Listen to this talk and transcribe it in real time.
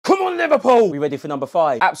on, Liverpool! We ready for number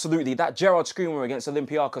 5? Absolutely. That Gerrard screamer against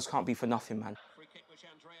Olympiacos can't be for nothing, man. Free kick which will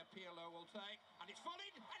take, and it's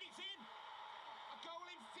volleyed, and it's in. A goal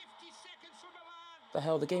in 50 seconds for Milan. The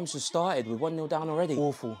hell, the game's just started. We're 1-0 down already.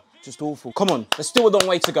 Awful. Just awful. Come on, there's still a long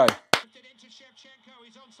way to go. He's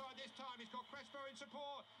onside this time. He's got Crespo in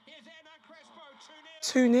support. Here's Hernan Crespo,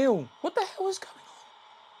 2-0. 2-0. What the hell is going on?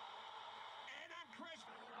 Hernan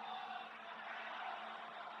Crespo.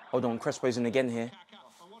 Hold on, Crespo's in again here.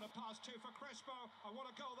 And what a pass too for Crespo. And what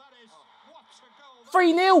a goal that is. What a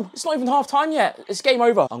goal. 3-0. It's not even half time yet. It's game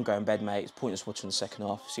over. I'm going bed, mate. It's pointless watching the second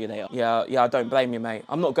half. See you later. Yeah, I don't blame you, mate.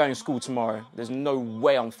 I'm not going to school tomorrow. There's no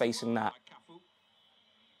way I'm facing that.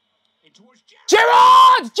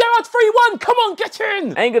 Gerrard! Gerrard 3-1! Come on, get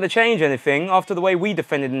in! Ain't gonna change anything after the way we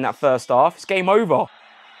defended in that first half. It's game over.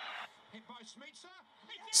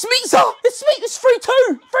 Smeetsa! It's 3-2!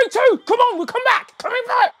 3-2! Come on, we'll come back! Coming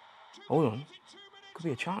back! Hold on. Could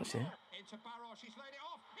be a chance here.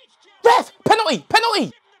 Ref! Penalty!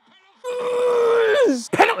 Penalty!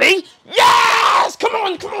 Penalty! Yes! Come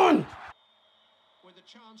on, come on!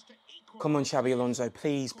 Come on, Xabi Alonso.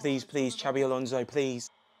 Please, please, please, Xabi Alonso, please.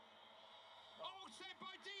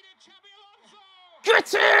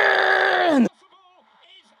 Get in!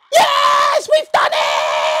 Yes! We've done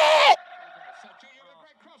it!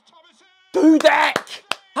 Dudek!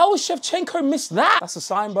 How has Shevchenko missed that? That's a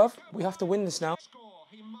sign, bruv. We have to win this now.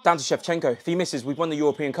 Down to Shevchenko. If he misses, we've won the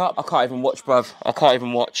European Cup. I can't even watch, bruv. I can't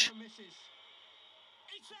even watch.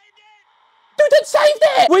 Dudek saved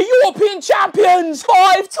it! We're European champions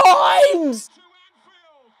 5 times!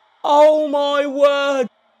 Oh my word!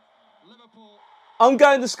 I'm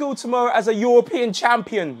going to school tomorrow as a European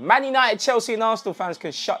champion. Man United, Chelsea and Arsenal fans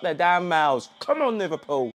can shut their damn mouths. Come on, Liverpool.